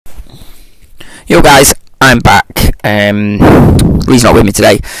Yo guys, I'm back. Reason not with me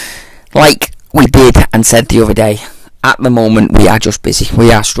today. Like we did and said the other day, at the moment we are just busy.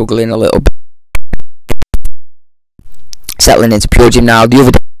 We are struggling a little bit. Settling into Pure Gym now. The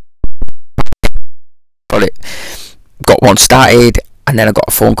other day got one started and then I got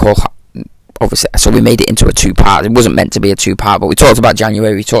a phone call. Obviously, so we made it into a two-part. It wasn't meant to be a two-part, but we talked about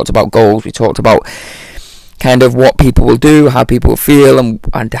January, we talked about goals, we talked about kind of what people will do, how people will feel,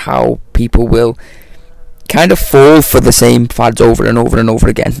 and how people will kind of fall for the same fads over and over and over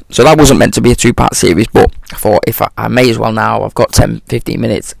again. So that wasn't meant to be a two-part series, but I thought if I may as well now, I've got 10-15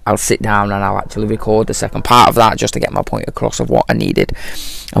 minutes, I'll sit down and I'll actually record the second part of that just to get my point across of what I needed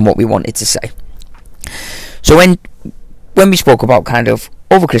and what we wanted to say. So when we spoke about kind of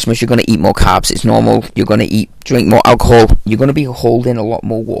over Christmas, you're going to eat more carbs, it's normal, you're going to drink more alcohol, you're going to be holding a lot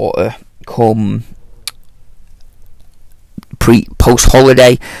more water come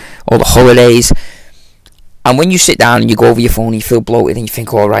post-holiday or the holidays. And when you sit down and you go over your phone, you feel bloated and you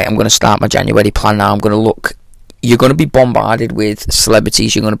think, alright, I'm going to start my January plan now, I'm going to look. You're going to be bombarded with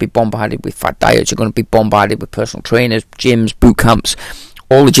celebrities, you're going to be bombarded with fad diets, you're going to be bombarded with personal trainers, gyms, boot camps.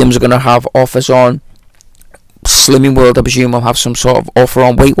 All the gyms are going to have offers on. Slimming World, I presume, will have some sort of offer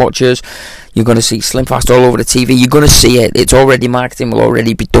on. Weight Watchers, you're going to see Slim Fast all over the TV. You're going to see it. It's already, marketing will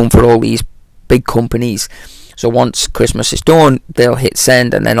already be done for all these big companies. So once Christmas is done, they'll hit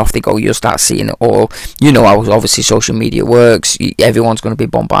send and then off they go. You'll start seeing it all. You know how obviously social media works. Everyone's going to be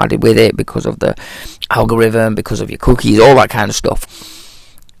bombarded with it because of the algorithm, because of your cookies, all that kind of stuff.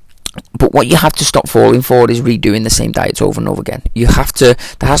 But what you have to stop falling for is redoing the same diets over and over again. There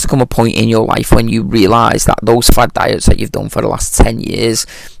has to come a point in your life when you realise that those fad diets that you've done for the last 10 years,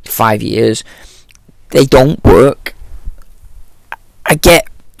 5 years, they don't work. I get,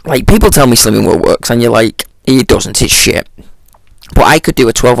 like, people tell me Slimming World works and you're like, it doesn't, it's shit. But I could do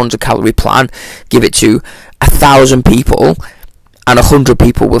a 1200 calorie plan, give it to 1,000 people, and 100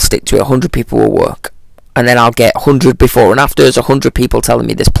 people will stick to it, 100 people will work. And then I'll get 100 before and afters, 100 people telling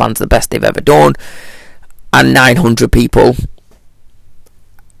me this plan's the best they've ever done, and 900 people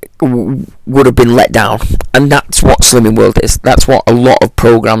would have been let down. And that's what Slimming World is. That's what a lot of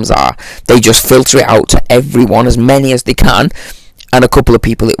programs are. They just filter it out to everyone, as many as they can, and a couple of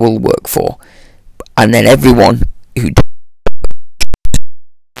people it will work for. And then everyone who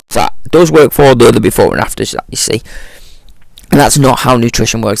that does work for, they're the before and afters that you see. And that's not how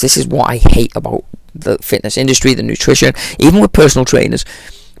nutrition works. This is what I hate about the fitness industry, the nutrition, even with personal trainers.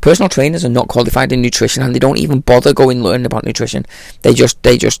 Personal trainers are not qualified in nutrition and they don't even bother going learning about nutrition. They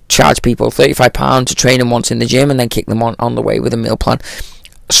just charge people £35 to train them once in the gym and then kick them on the way with a meal plan.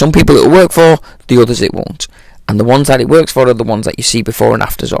 Some people it will work for, the others it won't. And the ones that it works for are the ones that you see before and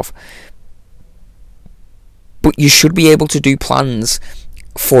afters of. But you should be able to do plans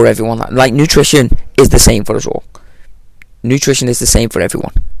for everyone. Like, nutrition is the same for us all. Nutrition is the same for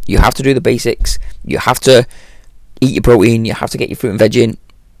everyone. You have to do the basics. You have to eat your protein. You have to get your fruit and veg in.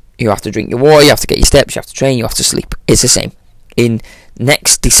 You have to drink your water. You have to get your steps. You have to train. You have to sleep. It's the same. In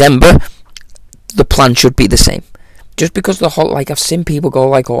next December, the plan should be the same. Just because I've seen people go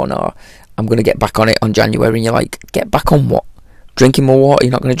like, oh no, I'm going to get back on it on January. And you're like, get back on what? Drinking more water?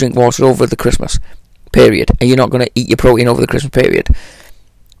 You're not going to drink water over the Christmas period. And you're not going to eat your protein over the Christmas period.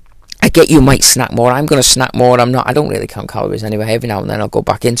 I get you might snack more. I'm going to snack more. I don't really count calories anyway. Every now and then I'll go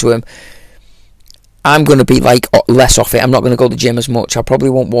back into them. I'm going to be like less off it. I'm not going to go to the gym as much. I probably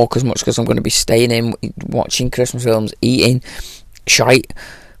won't walk as much because I'm going to be staying in, watching Christmas films, eating shite.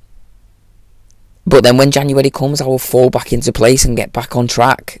 But then when January comes, I will fall back into place and get back on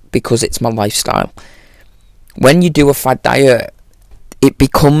track because it's my lifestyle. When you do a fad diet, it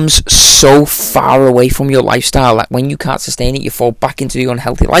becomes so far away from your lifestyle that when you can't sustain it, you fall back into the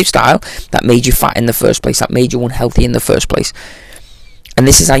unhealthy lifestyle that made you fat in the first place, that made you unhealthy in the first place. And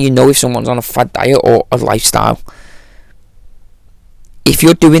this is how you know if someone's on a fad diet or a lifestyle. If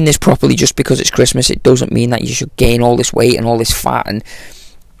you're doing this properly just because it's Christmas, it doesn't mean that you should gain all this weight and all this fat. And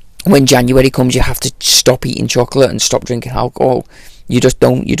when January comes, you have to stop eating chocolate and stop drinking alcohol. You just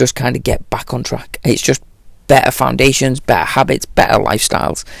don't. You just kind of get back on track. It's just better foundations, better habits, better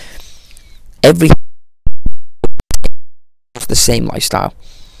lifestyles. Every the same lifestyle.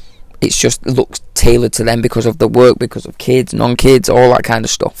 It's just looks tailored to them because of the work, because of kids, non-kids, all that kind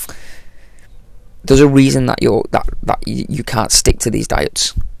of stuff. There's a reason that you can't stick to these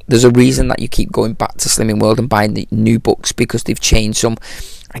diets. There's a reason that you keep going back to Slimming World and buying the new books because they've changed some.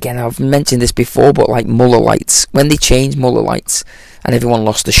 Again, I've mentioned this before, but like Muller Lights, when they changed Muller Lights and everyone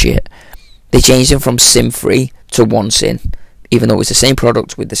lost the shit, they changed them from sin-free to one sin. Even though it's the same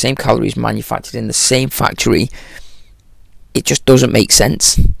product with the same calories manufactured in the same factory, it just doesn't make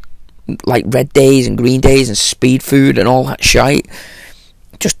sense. like red days and green days and speed food and all that shite.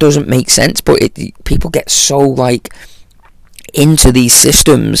 It just doesn't make sense. But people get so like into these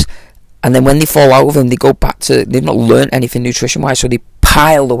systems, and then when they fall out of them, they go back to, they've not learned anything nutrition wise, so they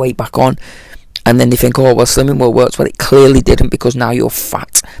pile the weight back on, and then they think, oh well, Slimming World works. Well, it clearly didn't, because now you're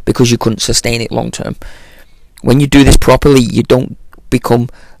fat because you couldn't sustain it long term. When you do this properly, you don't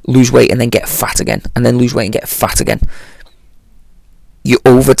lose weight and then get fat again, and then lose weight and get fat again. You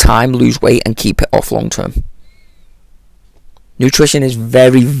over time lose weight and keep it off long term. Nutrition is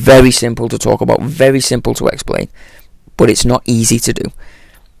very, very simple to talk about, very simple to explain, but it's not easy to do.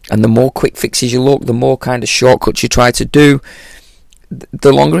 And the more quick fixes you look, the more kind of shortcuts you try to do,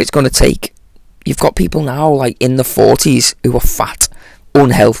 the longer it's going to take. You've got people now like in the 40s who are fat,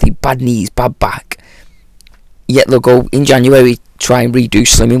 unhealthy, bad knees, bad back, yet they'll go in January try and redo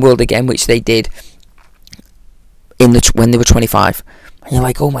Slimming World again, which they did when they were 25. And you're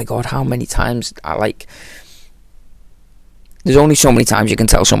like, oh my god, how many times? There's only so many times you can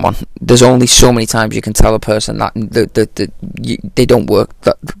tell someone. There's only so many times you can tell a person that they don't work.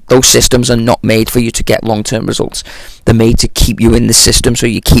 That those systems are not made for you to get long-term results. They're made to keep you in the system, so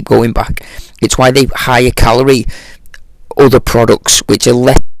you keep going back. It's why they higher calorie other products which are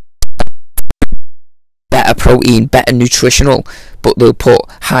less, better protein, better nutritional, but they'll put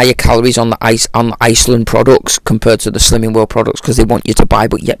higher calories on the Iceland products compared to the Slimming World products, because they want you to buy.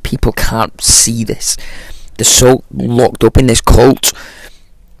 But yet people can't see this. They're so locked up in this cult.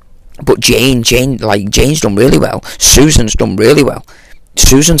 But Jane's done really well. Susan's done really well.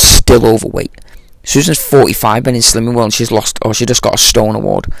 Susan's still overweight. Susan's 45, been in Slimming World, and she just got a Stone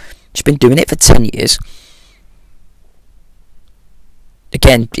Award. She's been doing it for 10 years.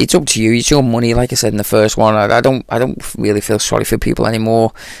 Again, it's up to you. It's your money. Like I said in the first one, I don't really feel sorry for people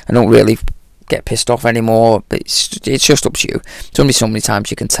anymore. I don't really get pissed off anymore. But it's just up to you. There's only so many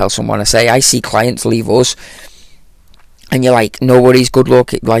times you can tell someone. I see clients leave us, and you're like, no worries, good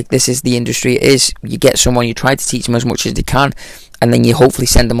luck. Like, this is the industry it is. You get someone, you try to teach them as much as they can, and then you hopefully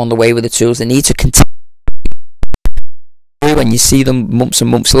send them on the way with the tools they need to continue. When you see them months and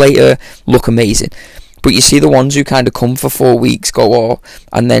months later, look amazing. But you see the ones who kind of come for 4 weeks, go off,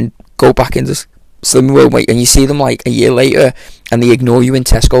 and then go back into Slimming World weight, and you see them like a year later, and they ignore you in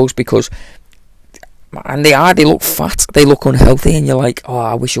Tesco's because, and they look fat, they look unhealthy, and you're like, oh,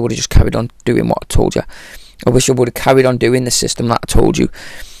 I wish I would have just carried on doing what I told you. I wish I would have carried on doing the system that I told you,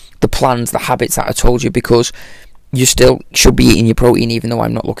 the plans, the habits that I told you, because you still should be eating your protein even though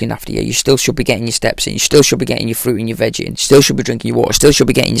I'm not looking after you. You still should be getting your steps in. You still should be getting your fruit and your veg in. You still should be drinking your water. Still should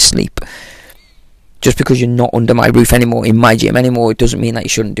be getting your sleep. Just because you're not under my roof anymore, in my gym anymore, it doesn't mean that you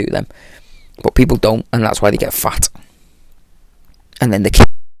shouldn't do them. But people don't, and that's why they get fat. And then the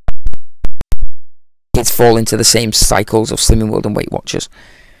kids fall into the same cycles of Slimming World and Weight Watchers.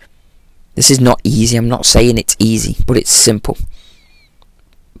 This is not easy. I'm not saying it's easy, but it's simple.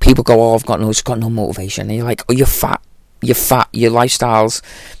 People go, oh, I've got no motivation. And you're like, oh, you're fat. You're fat. Your lifestyle's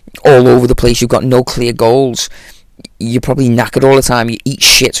all over the place. You've got no clear goals. You're probably knackered all the time. You eat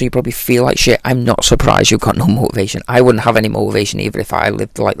shit, so you probably feel like shit. I'm not surprised you've got no motivation. I wouldn't have any motivation either if I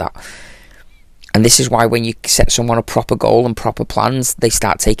lived like that. And this is why when you set someone a proper goal and proper plans, they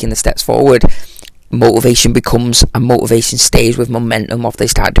start taking the steps forward. Motivation becomes, and motivation stays with momentum if they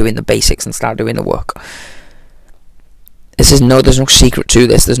start doing the basics and start doing the work. There's no secret to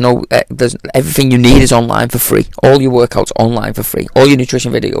this. There's everything you need is online for free. All your workouts online for free. All your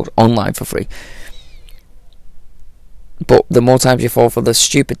nutrition videos online for free. But the more times you fall for the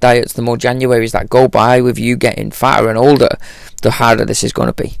stupid diets, the more Januaries that go by with you getting fatter and older, the harder this is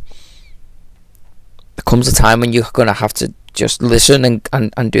going to be. There comes a time when you're going to have to just listen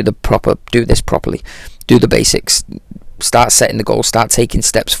and do this properly. Do the basics. Start setting the goals. Start taking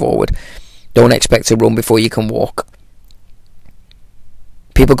steps forward. Don't expect to run before you can walk.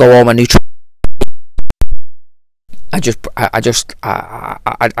 People go, oh, my nutrition. I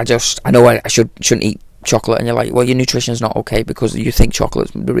know I shouldn't eat chocolate, and you're like, well, your nutrition's not okay because you think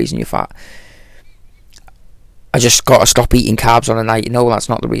chocolate's the reason you're fat. I just got to stop eating carbs on a night. No, that's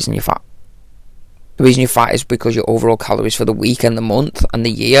not the reason you're fat. The reason you're fat is because your overall calories for the week and the month and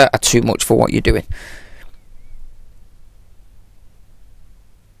the year are too much for what you're doing.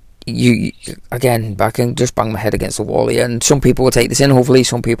 Again, I can just bang my head against the wall here, and some people will take this in, hopefully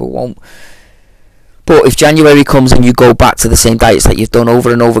some people won't. But if January comes and you go back to the same diets that you've done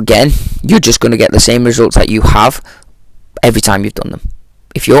over and over again, you're just going to get the same results that you have every time you've done them.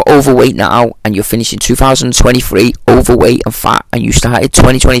 If you're overweight now and you're finishing 2023 overweight and fat, and you started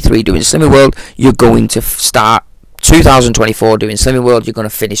 2023 doing Slimming World, you're going to start 2024 doing Slimming World. You're going to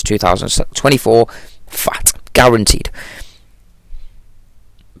finish 2024 fat, guaranteed.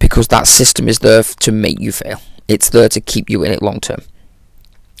 because that system is there to make you fail. It's there to keep you in it long term.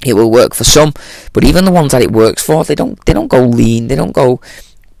 It will work for some, but even the ones that it works for, they don't go lean. They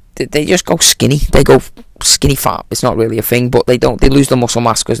just go skinny. They go skinny fat. It's not really a thing, but they lose the muscle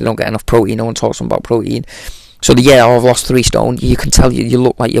mass because they don't get enough protein. No one talks about protein. So I've lost 3 stone. You can tell you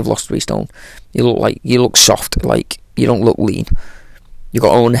look like you've lost 3 stone. You look soft, like you don't look lean. You've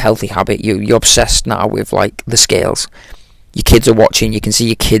got an unhealthy habit. You're obsessed now with like the scales. Your kids are watching. You can see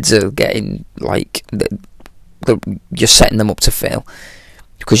your kids are getting like you're setting them up to fail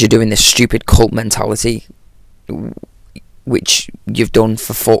because you're doing this stupid cult mentality, which you've done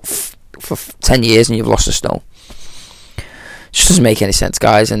for 10 years and you've lost a stone. It just doesn't make any sense,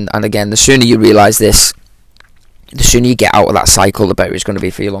 guys. And again, the sooner you realise this, the sooner you get out of that cycle, the better it's going to be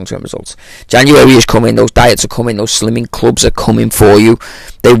for your long-term results. January is coming. Those diets are coming. Those slimming clubs are coming for you.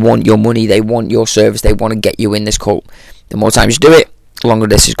 They want your money. They want your service. They want to get you in this cult. The more times you do it, the longer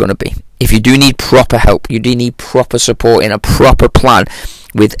this is going to be. If you do need proper help, you do need proper support in a proper plan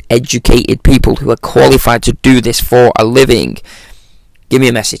with educated people who are qualified to do this for a living, give me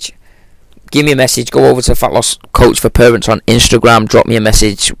a message. Go over to Fat Loss Coach for Parents on Instagram. Drop me a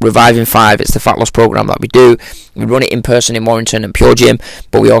message. Reviving 5. It's the fat loss program that we do. We run it in person in Warrington and Pure Gym,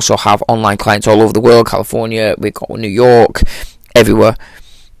 but we also have online clients all over the world. California, we've got New York, everywhere.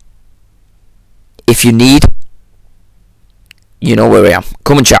 If you need, you know where I am.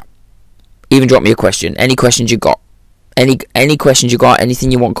 Come and chat. Even drop me a question. Any questions you got. Any questions you got.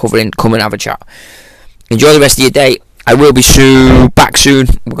 Anything you want covering. Come and have a chat. Enjoy the rest of your day. I will be back soon.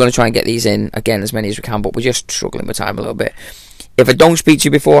 We're going to try and get these in again, as many as we can, but we're just struggling with time a little bit. If I don't speak to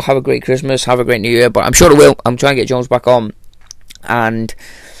you before, have a great Christmas, have a great New Year, but I'm sure I will. I'm trying to get Jones back on, and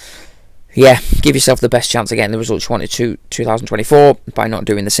give yourself the best chance of getting the results you wanted to 2024 by not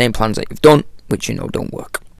doing the same plans that you've done, which don't work.